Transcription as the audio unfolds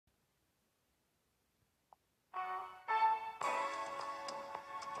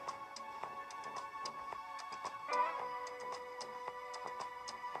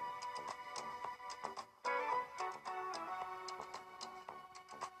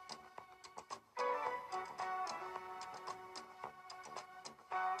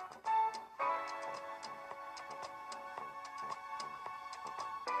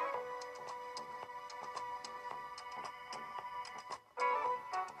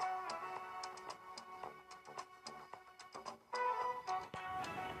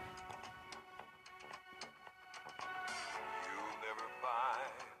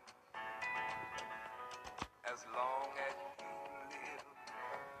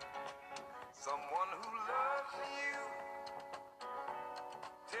who loves you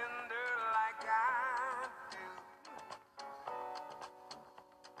tender like I do.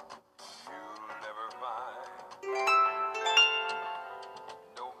 You'll never find,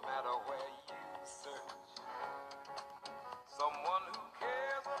 no matter where you search, someone who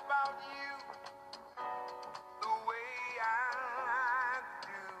cares about you the way I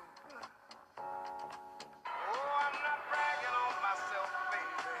do. Oh, I'm not bragging on myself,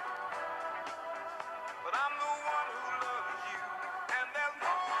 baby, but I'm the one who loves you, and there's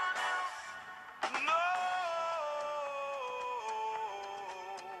no one else, no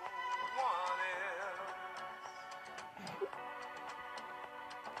one else.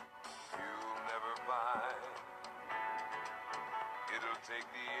 You'll never find, it'll take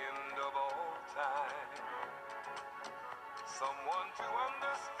the end of all time, someone to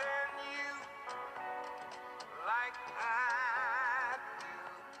understand you like I do.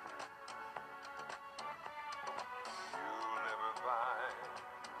 You'll never find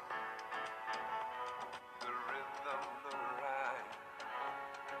the rhythm, the rhyme,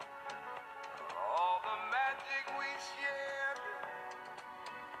 all the magic we shared,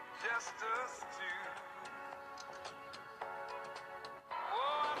 just us two.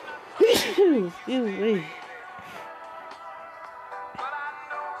 Oh, I'm not Excuse me. but I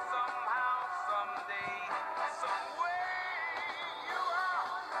know somehow, someday, some way you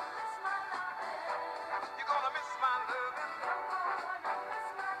are. You're gonna miss my loving.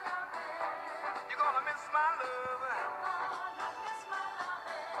 You're gonna miss my loving.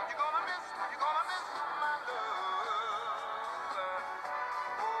 You're gonna miss my love.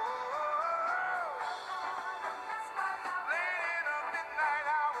 Oh, late in the midnight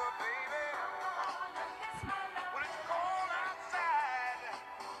hour, baby, when it's cold outside,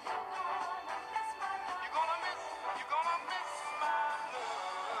 you're gonna miss my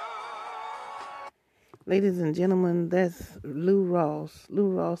love. Ladies and gentlemen, that's Lou Ross. Lou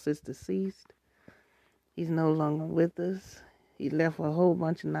Ross is deceased. He's no longer with us. He left a whole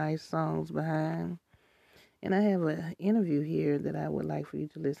bunch of nice songs behind. And I have an interview here that I would like for you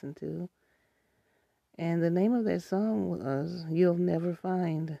to listen to. And the name of that song was You'll Never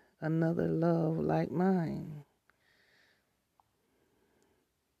Find Another Love Like Mine.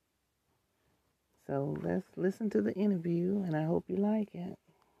 So let's listen to the interview, and I hope you like it.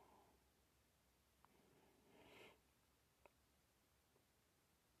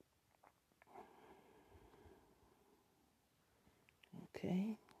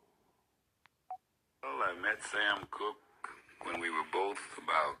 Okay. Well, I met Sam Cooke when we were both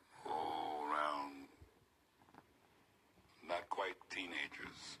about, around not quite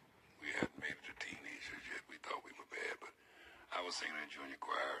teenagers. We hadn't made it to teenagers yet. We thought we were bad, but I was singing in junior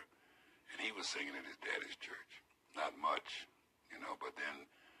choir, and he was singing in his daddy's church. Not much, but then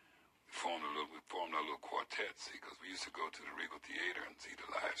we formed our little quartet, see, because we used to go to the Regal Theater and see the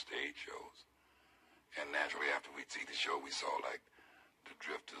live stage shows. And naturally, after we'd see the show, we saw, like, the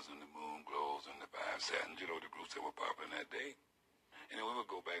Drifters and the Moon Glows and the Five Satins, the groups that were popular in that day. And then we would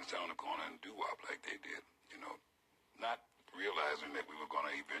go back and stand on the corner and doo-wop like they did, not realizing that we were going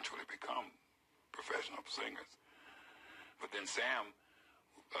to eventually become professional singers. But then Sam,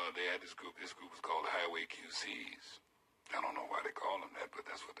 they had this group. This group was called the Highway QCs. I don't know why they call them that, but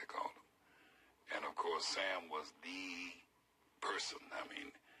that's what they called them. And, of course, Sam was the person. I mean,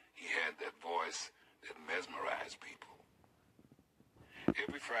 he had that voice that mesmerized people.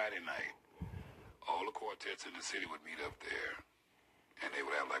 Every Friday night, all the quartets in the city would meet up there, and they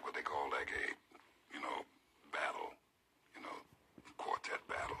would have like what they call like a, battle, quartet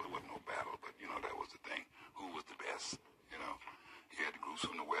battle. There wasn't no battle, but that was the thing. Who was the best? You had the groups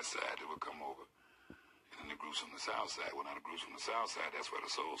from the west side that would come over, and then the groups from the south side. Well, now the groups from the south side, that's where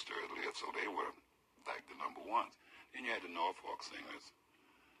the Soul Stirrers lived, so they were like the number ones. Then you had the Norfolk singers,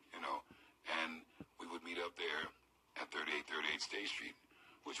 and we would meet up there at 3838 State Street,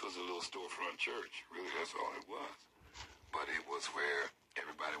 which was a little storefront church. Really, that's all it was. But it was where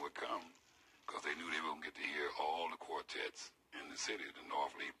everybody would come because they knew they were going to get to hear all the quartets in the city, the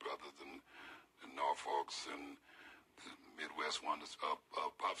North Lee Brothers and the Norfolks and the Midwest Wonders of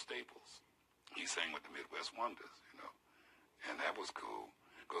Pop Staples. He sang with the Midwest Wonders, and that was cool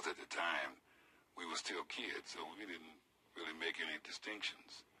because at the time we were still kids, so we didn't really make any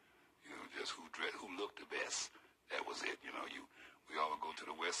distinctions. Just who looked the best. That was it. We all would go to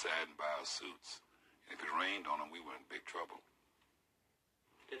the west side and buy our suits. And if it rained on them, we were in big trouble.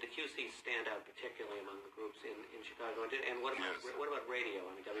 Did the QCs stand out particularly among the groups in Chicago? And what about radio?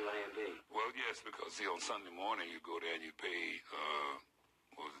 I mean, WIMD? Well, yes, because, see, on Sunday morning, you go there and you pay,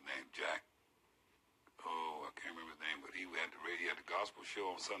 what was his name, Jack? Oh, I can't remember his name, but he had the radio, had the gospel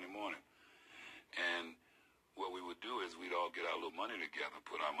show on Sunday morning. And what we would do is we'd all get our little money together,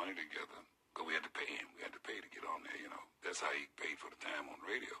 put our money together, because we had to pay him. We had to pay to get on there, you know. That's how he paid for the time on the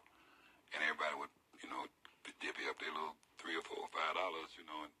radio. And everybody would, you know, divvy up their little $3 or $4 or $5, you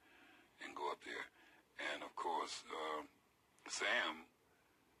know, and go up there. And, of course, Sam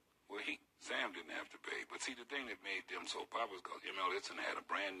didn't have to pay. But see, the thing that made them so popular was because M.L. Itson had a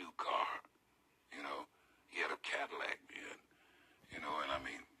brand new car, you know. He had a Cadillac then, you know, and I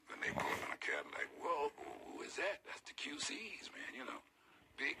mean, when they pulled in a Cadillac, whoa, who is that? That's the QCs, man, you know,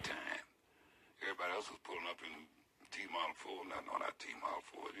 big time. Everybody else was pulling up in T-Model 4, not T-Model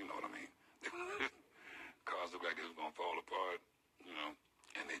 4, you know what I mean? Cars looked like they was going to fall apart, you know,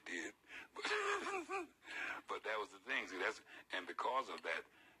 and they did. But that was the thing. See, and because of that,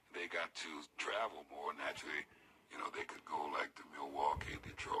 they got to travel more naturally. You know, they could go like to Milwaukee,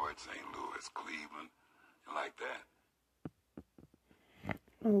 Detroit, St. Louis, Cleveland, and like that.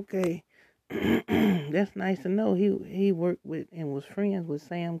 Okay. That's nice to know. He worked with and was friends with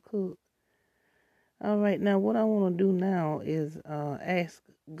Sam Cooke. All right, now what I want to do now is ask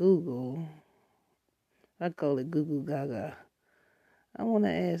Google. I call it Google Gaga. I want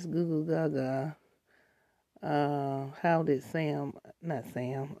to ask Google Gaga how did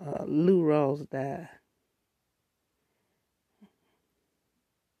Lou Rawls die?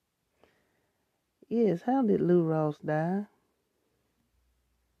 Yes, how did Lou Rawls die?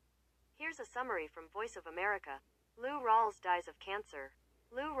 Here's a summary from Voice of America. Lou Rawls dies of cancer.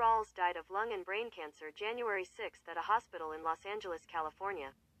 Lou Rawls died of lung and brain cancer January 6th at a hospital in Los Angeles,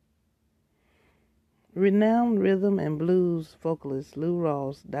 California. Renowned rhythm and blues vocalist Lou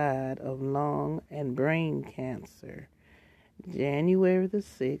Rawls died of lung and brain cancer January the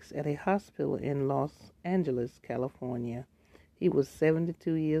 6th at a hospital in Los Angeles, California. He was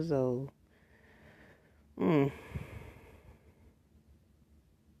 72 years old. And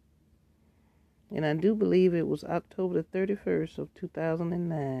I do believe it was October the 31st of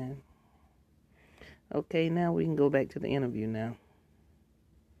 2009. Okay, now we can go back to the interview now.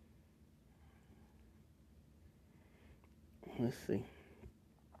 Let's see.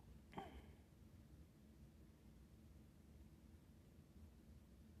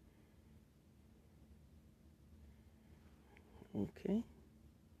 Okay.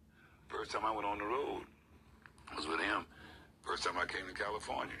 First time I went on the road was with him. First time I came to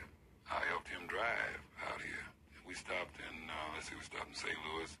California, I helped him drive out here. We stopped in, we stopped in St.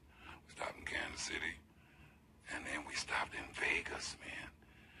 Louis, we stopped in Kansas City, and then we stopped in Vegas, man.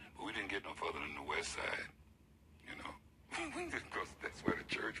 But we didn't get no further than the west side, you know, because that's where the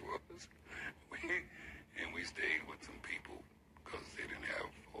church was. And we stayed with some people because they didn't have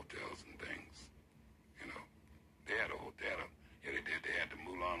hotels and things, you know. They had a hotel, yeah, they did. They had the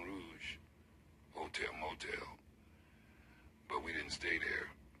Moulin Rouge hotel, motel. But we didn't stay there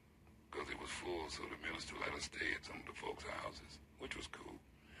because it was full, so the minister let us stay at some of the folks' houses, which was cool.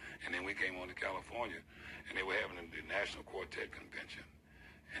 And then we came on to California, and they were having the National Quartet Convention.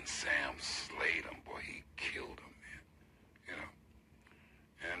 And Sam slayed him, boy, he killed him, man, you know.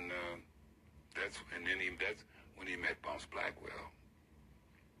 And that's when he met Bumps Blackwell,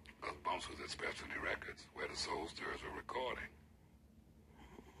 because Bumps was at Specialty Records, where the Soul Stirrers were recording.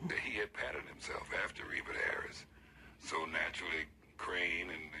 He had patted himself after Reba Harris. So naturally, Crane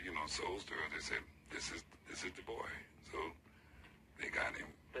and, you know, Soul Stirrers, they said, this is the boy. So they got him.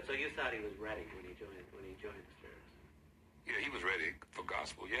 But so you thought he was ready when he joined the Stirrers? Yeah, he was ready for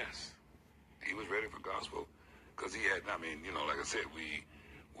gospel, yes. He was ready for gospel. Because he had, I mean, you know, like I said, we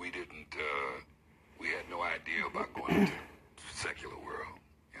had no idea about going into the secular world,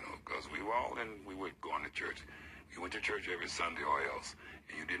 you know, because we were going to church. You went to church every Sunday or else,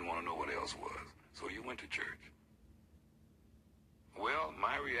 and you didn't want to know what else was. So you went to church. Well,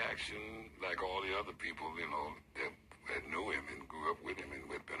 my reaction, like all the other people, you know, that knew him and grew up with him and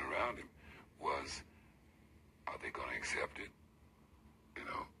had been around him, was, are they going to accept it? You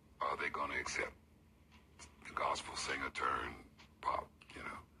know, are they going to accept the gospel singer turn pop, you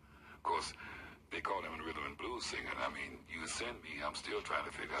know? Of course, they called him a rhythm and blues singer. I mean, You Send Me, I'm still trying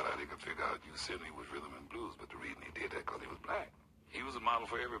to figure out how they could figure out You Send Me was rhythm and blues, but the reason he did that because he was black. He was a model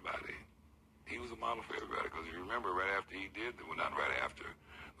for everybody. He was a model for everybody, because if you remember, right after he did, well, not right after,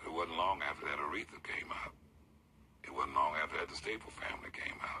 but it wasn't long after that Aretha came out. It wasn't long after that the Staple Family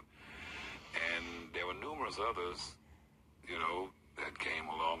came out. And there were numerous others, you know, that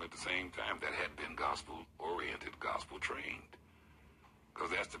came along at the same time that had been gospel-oriented, gospel-trained, because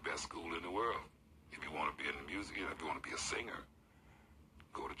that's the best school in the world. If you want to be in the music, you know, if you want to be a singer,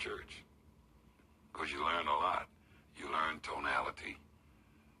 go to church, because you learn a lot. You learn tonality,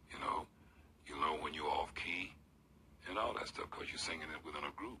 you know. You know when you're off key and all that stuff because you're singing it within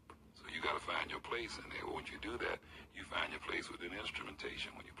a group. So you got got to find your place in there. Once you do that, you find your place within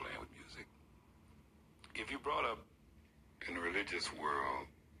instrumentation when you're playing with music. If you brought up in the religious world,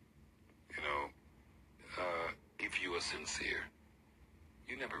 you know, if you are sincere,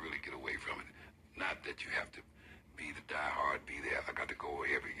 you never really get away from it. Not that you have to be the diehard, be there. I got to go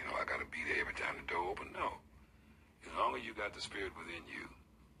I got to be there every time the door open. No. As long as you got the spirit within you.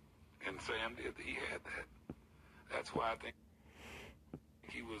 And Sam did. He had that. That's why I think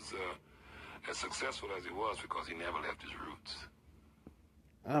he was as successful as he was, because he never left his roots.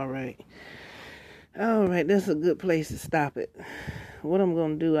 All right. That's a good place to stop it. What I'm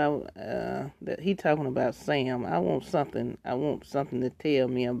gonna do, that he talking about Sam. I want something to tell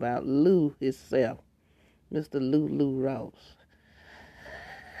me about Lou himself, Mr. Lou Ross.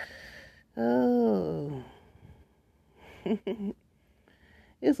 Oh,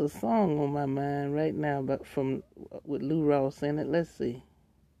 it's a song on my mind right now, but with Lou Ross in it. Let's see.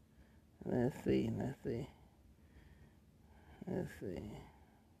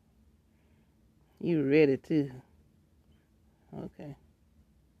 You ready too? Okay.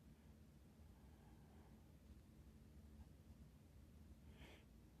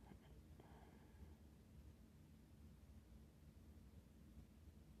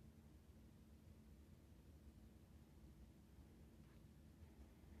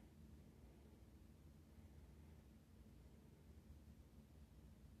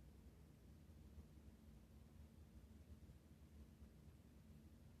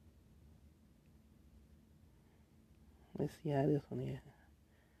 Let's see how this one is.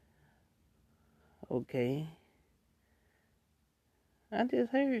 Okay. I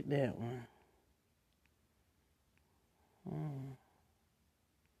just heard that one.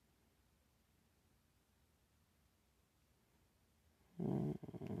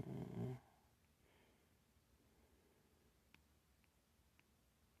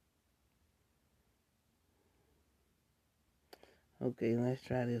 Okay, let's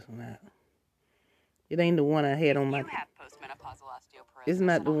try this one out. It ain't the one I had on my. You have postmenopausal osteoporosis. It's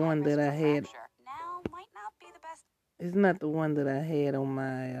not the one that I had. Now might not be the best. It's not the one that I had on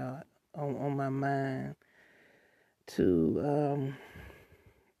my on my mind to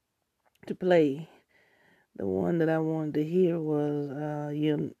play. The one that I wanted to hear was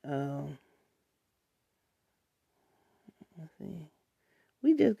let's see.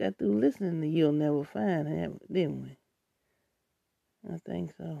 We just got through listening to You'll Never Find Him, didn't we? I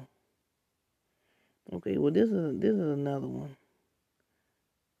think so. Okay, well this is another one.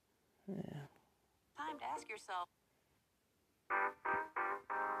 Yeah. Time to ask yourself.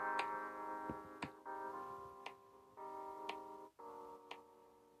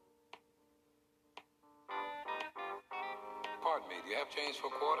 Pardon me, do you have change for a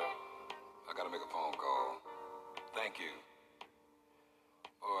quarter? I gotta make a phone call. Thank you.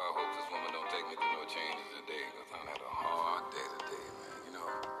 Oh, I hope this woman don't take me through no changes today, because I've had a hard day today, man. You know,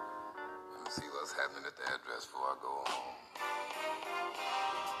 let me see what's happening at the address before I go home.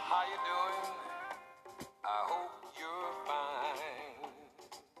 How you doing? I hope you're fine.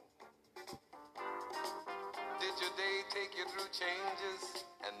 Did your day take you through changes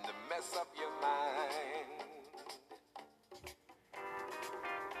and to mess up your mind?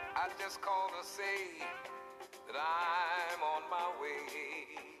 I just called to say that I'm on my way.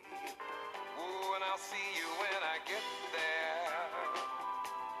 Oh, and I'll see you when I get there.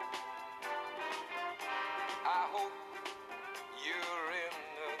 I hope you're in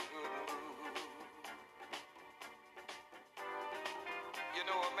a good mood. You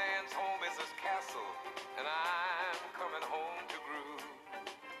know, a man's home is his castle, and I'm coming home to groove.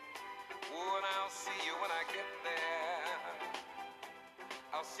 Oh, and I'll see you when I get there.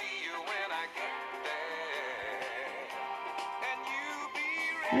 I'll see you when I get there. And you be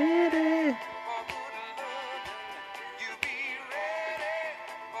ready for good loving. You be ready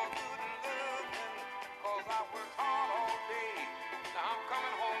for good loving. 'Cause I worked hard all day. Now I'm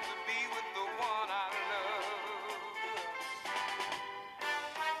coming home to be with the one I love.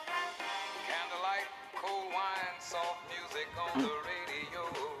 Candlelight, cold wine, soft music on the radio.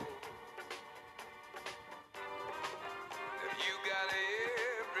 If you got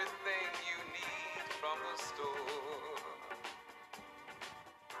everything you need from the store,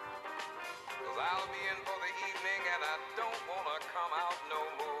 'cause I'll be in for the evening and I don't wanna come out no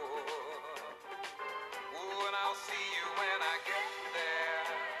more. Ooh, and I'll see you when I get there.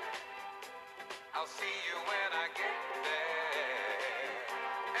 I'll see you when I get there.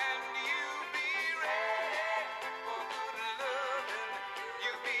 And you be ready for good loving.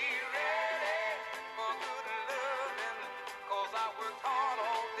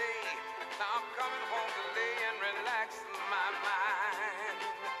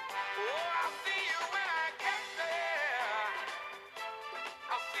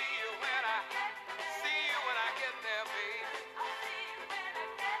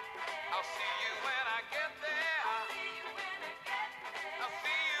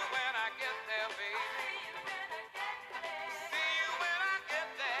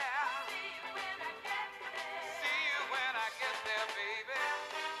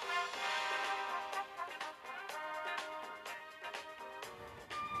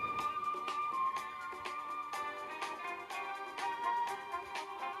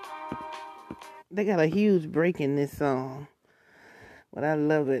 They got a huge break in this song, but I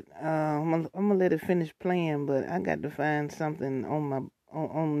love it. I'm gonna let it finish playing, but I got to find something on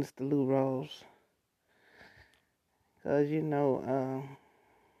Mr. Lou Rawls, cause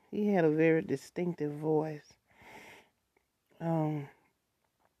he had a very distinctive voice.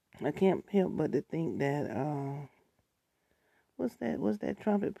 I can't help but to think that what's that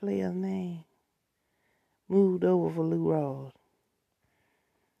trumpet player's name? Moved over for Lou Rawls.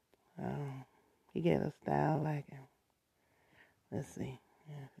 He got a style like him. Let's see.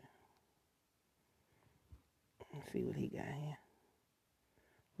 Let's see what he got here.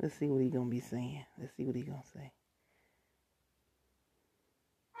 Let's see what he gonna be saying. Let's see what he gonna say.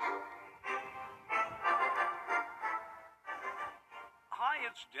 Hi,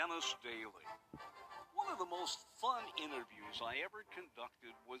 it's Dennis Daly. One of the most fun interviews I ever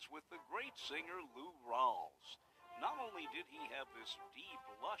conducted was with the great singer Lou Rawls. Not only did he have this deep,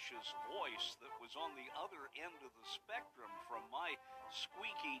 luscious voice that was on the other end of the spectrum from my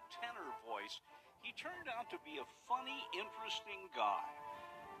squeaky tenor voice, he turned out to be a funny, interesting guy.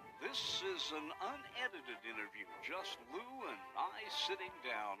 This is an unedited interview, just Lou and I sitting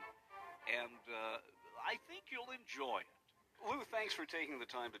down, and I think you'll enjoy it. Lou, thanks for taking the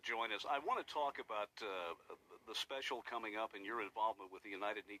time to join us. I want to talk about the special coming up and your involvement with the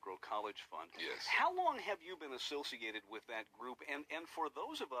United Negro College Fund. Yes. How long have you been associated with that group? And for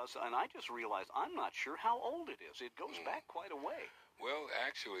those of us, and I just realized I'm not sure how old it is. It goes back quite a way. Well,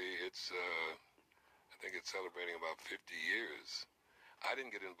 actually, it's, I think it's celebrating about 50 years. I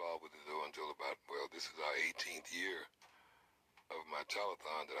didn't get involved with it, though, until about, this is our 18th year of my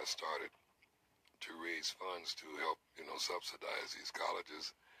telethon that I started to raise funds to help, subsidize these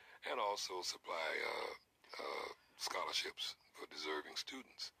colleges and also supply scholarships for deserving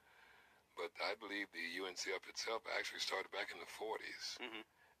students. But I believe the UNCF itself actually started back in the 40s. Mm-hmm.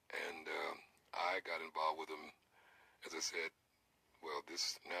 And I got involved with them, as I said,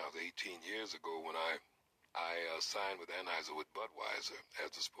 this now is 18 years ago when I signed with Anheuser-Busch Budweiser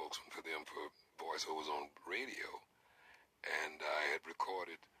as the spokesman for them for voiceovers on radio. And I had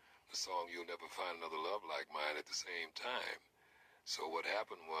recorded the song You'll Never Find Another Love Like Mine at the same time. So what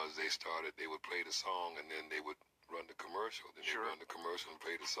happened was they would play the song and then they would run the commercial. Then Sure. they run the commercial and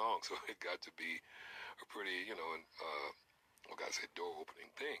play the song. So it got to be a pretty,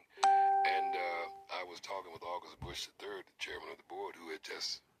 door-opening thing. And I was talking with August Bush III, the chairman of the board, who had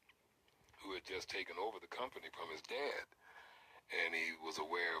just taken over the company from his dad. And he was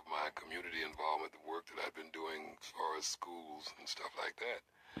aware of my community involvement, the work that I've been doing as far as schools and stuff like that.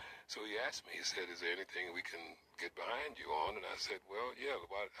 So he asked me, he said, is there anything we can get behind you on? And I said, well, yeah,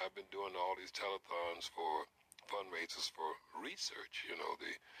 I've been doing all these telethons for fundraisers for research,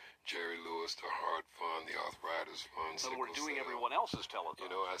 the Jerry Lewis, the Heart Fund, the Arthritis Fund. So we're doing everyone else's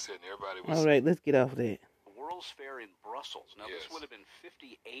telethon. I said, and everybody was... All right, let's get off that. World's Fair in Brussels. Now, Yes. This would have been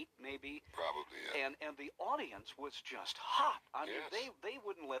 58, maybe. Probably, yeah. And the audience was just hot. I mean, Yes. they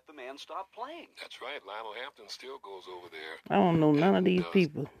wouldn't let the man stop playing. That's right. Lionel Hampton still goes over there. I don't know none of these does.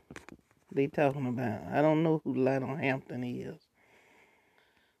 people they talking about. I don't know who Lionel Hampton is.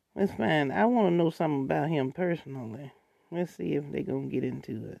 That's fine. I want to know something about him personally. Let's see if they gonna get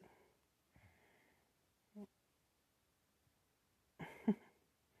into it.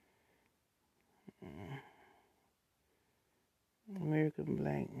 American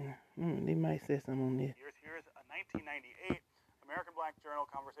Black. They might say something on this. Here's a 1998 American Black Journal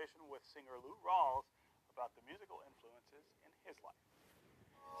conversation with singer Lou Rawls about the musical influences in his life.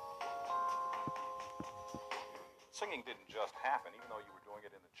 Singing didn't just happen, even though you were doing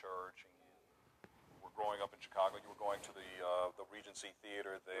it in the church and you were growing up in Chicago. You were going to the Regency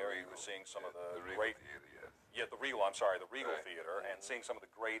Theater there. You were seeing some of the great Theater, yes. Yeah, the Regal Right. Theater, and seeing some of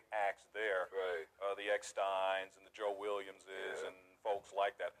the great acts there. Right. The Ecksteins and the Joe Williamses and folks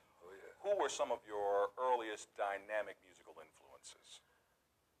like that. Oh, yeah. Who were some of your earliest dynamic musical influences?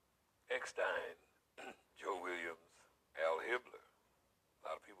 Eckstein, Joe Williams, Al Hibbler. A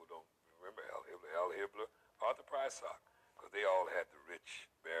lot of people don't remember Al Hibbler. Al Hibbler, Arthur Prysock, because they all had the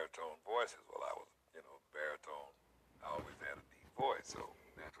rich baritone voices. Well, I was, baritone. I always had a deep voice, so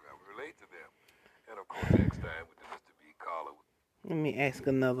naturally I would relate to them. And of course, Eckstein with the Mr. B. Collar. Let me ask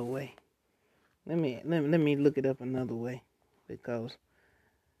another way. Let me look it up another way, because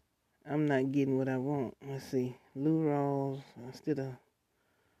I'm not getting what I want. Let's see. Lou Rawls, instead of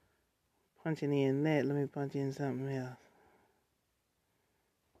punching in that, let me punch in something else.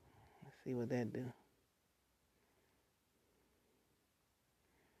 Let's see what that do.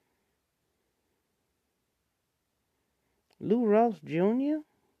 Lou Rawls Jr.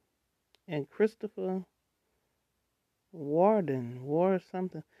 and Christopher Ward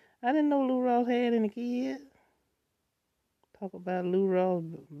something. I didn't know Lou Rawls had any kids. Talk about Lou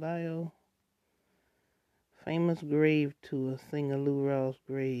Rawls bio. Famous grave tour. Singer Lou Rawls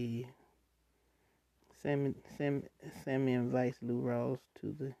grave. Sammy invites Lou Rawls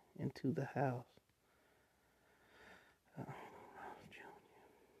into the house.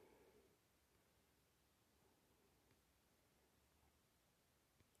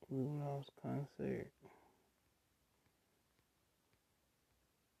 Lou Rawls concert.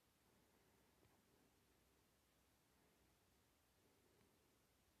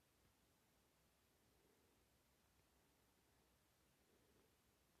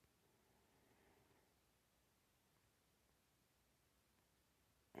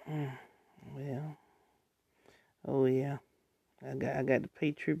 Well, oh yeah, I got to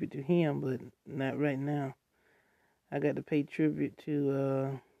pay tribute to him, but not right now. I got to pay tribute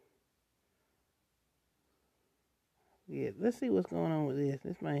to yeah. Let's see what's going on with this.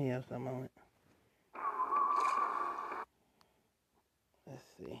 This might have something on it. Let's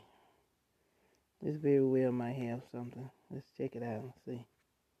see. This very well might have something. Let's check it out and see.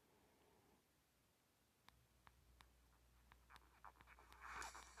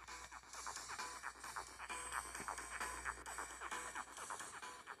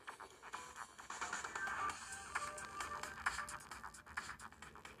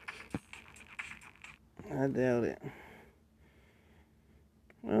 I doubt it.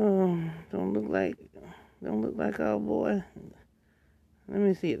 Oh, don't look like our boy. Let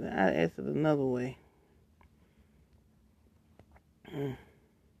me see it. I asked it another way.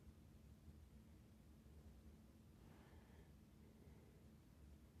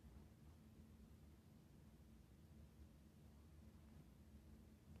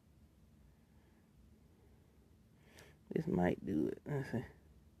 This might do it. Let's see.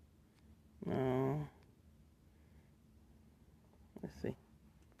 No. Let's see.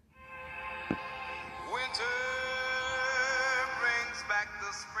 Winter brings back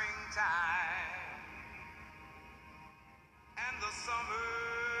the springtime, and the summer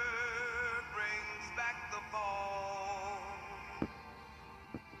brings back the fall.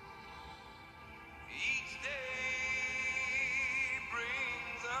 Each day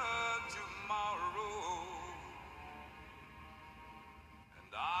brings a tomorrow,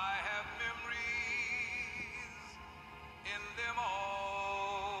 and I have memories in them all.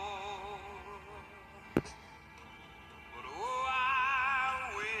 But oh,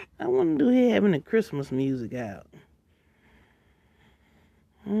 I wish I wonder, do he having the Christmas music out?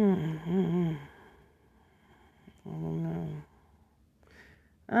 I don't know.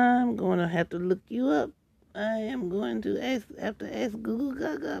 I'm going to have to look you up. I am going to have to ask Google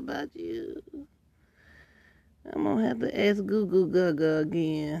Gaga about you. I'm going to have to ask Google Gaga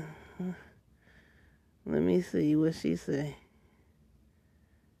again. Let me see what she say.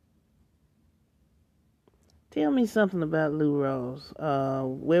 Tell me something about Lou Rawls.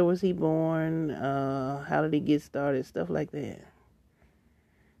 Where was he born? How did he get started? Stuff like that.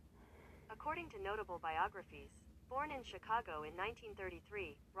 According to notable biographies, born in Chicago in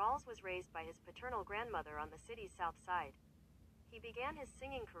 1933, Rawls was raised by his paternal grandmother on the city's south side. He began his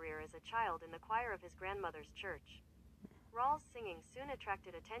singing career as a child in the choir of his grandmother's church. Rawls' singing soon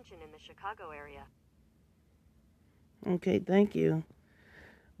attracted attention in the Chicago area. Okay, thank you.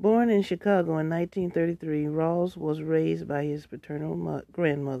 Born in Chicago in 1933, Rawls was raised by his paternal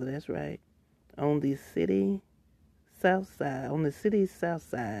grandmother, that's right, on the city's south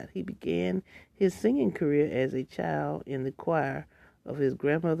side. He began his singing career as a child in the choir of his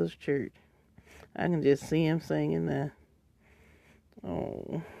grandmother's church. I can just see him singing now.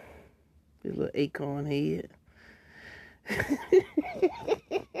 Oh, his little acorn head.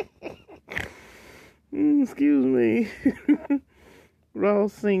 Excuse me.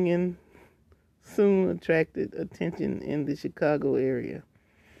 Rawls' singing soon attracted attention in the Chicago area.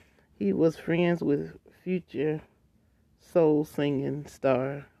 He was friends with future soul singing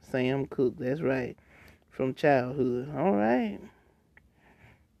star Sam Cooke, that's right, from childhood. All right,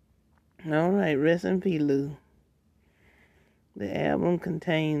 rest in peace, Lou. The album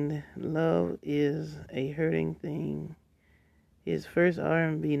contained Love Is a Hurting Thing, his first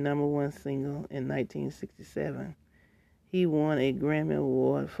R&B #1 single in 1967. He won a Grammy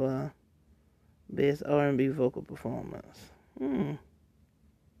Award for Best R&B Vocal Performance.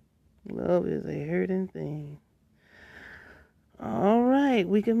 Love is a hurting thing. All right,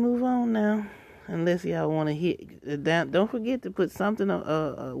 we can move on now. Unless y'all want to hit down. Don't forget to put something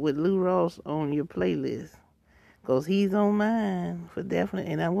with Lou Rawls on your playlist. Because he's on mine for definite.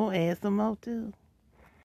 And I'm going to add some more too.